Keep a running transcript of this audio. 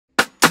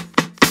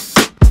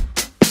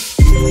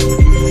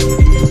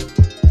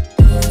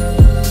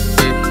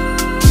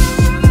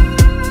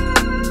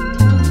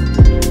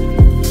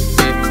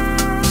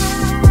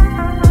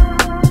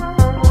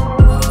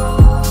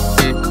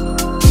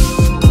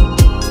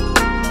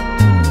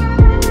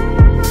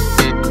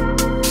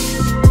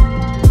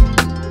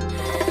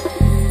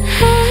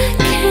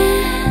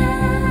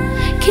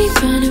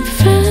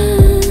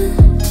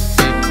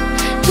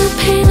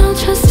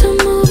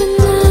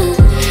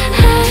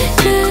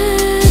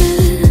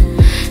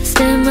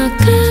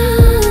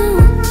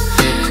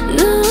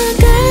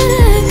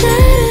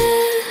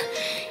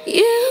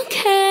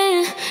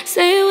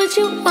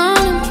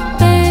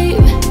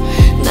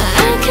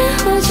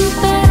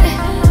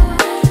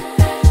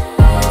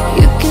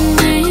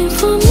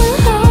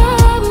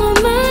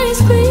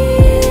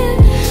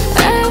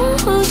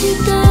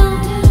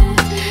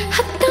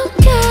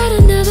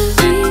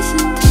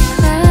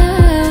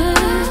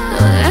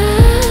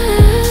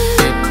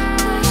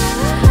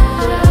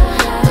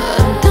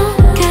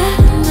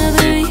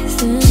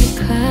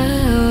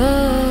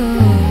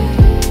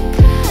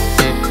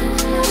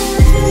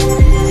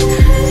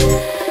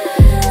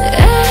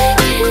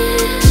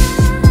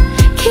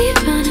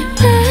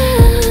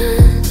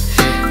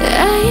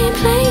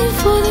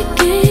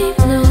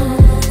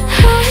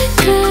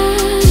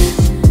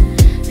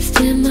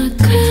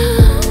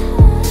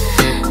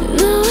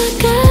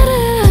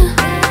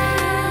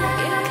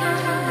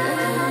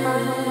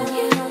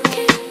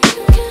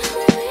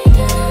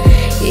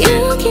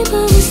keep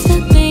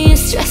overstuck, but you're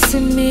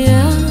stressing me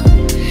out.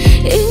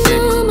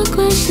 Ignore my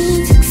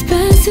questions,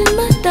 expressing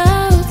my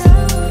doubts.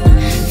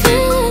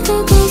 Feel like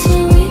a ghost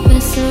when we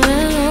mess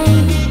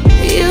around.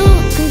 You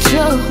want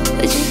control,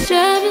 but you're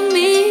driving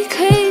me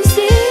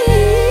crazy.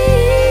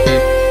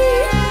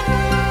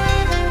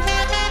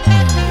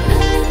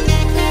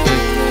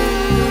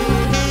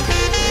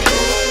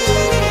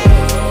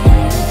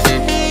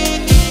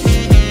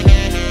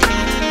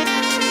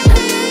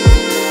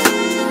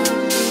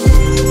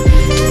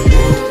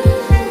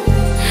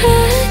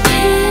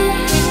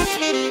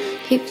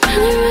 Keep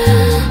running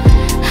around,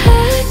 I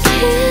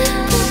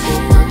can't.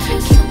 Keep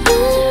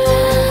running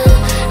around,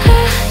 I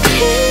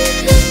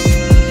can't.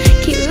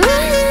 Keep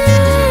running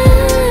around,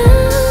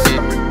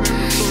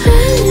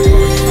 running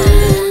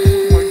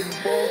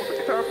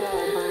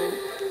around.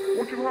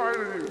 What you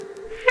hiding?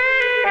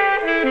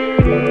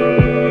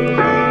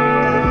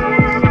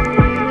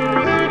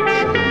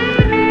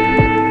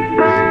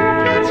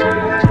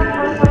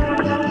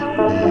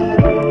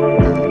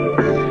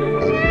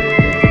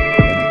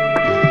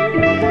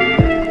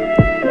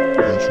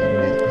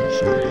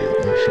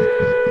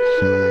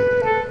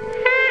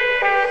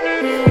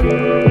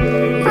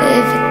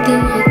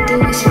 Everything I do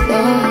is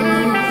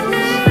flawless.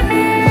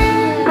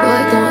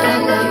 Boy, don't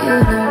act like you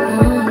don't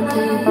want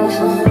this.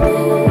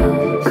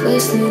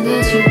 First thing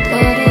that you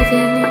thought of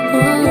in the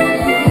morning.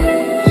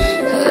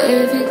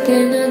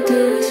 Everything I do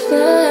is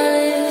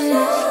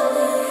flawless.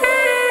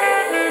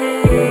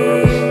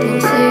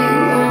 Don't say you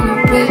wanna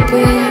break,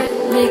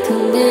 but make a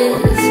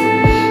list.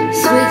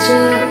 Switch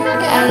up,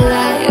 I like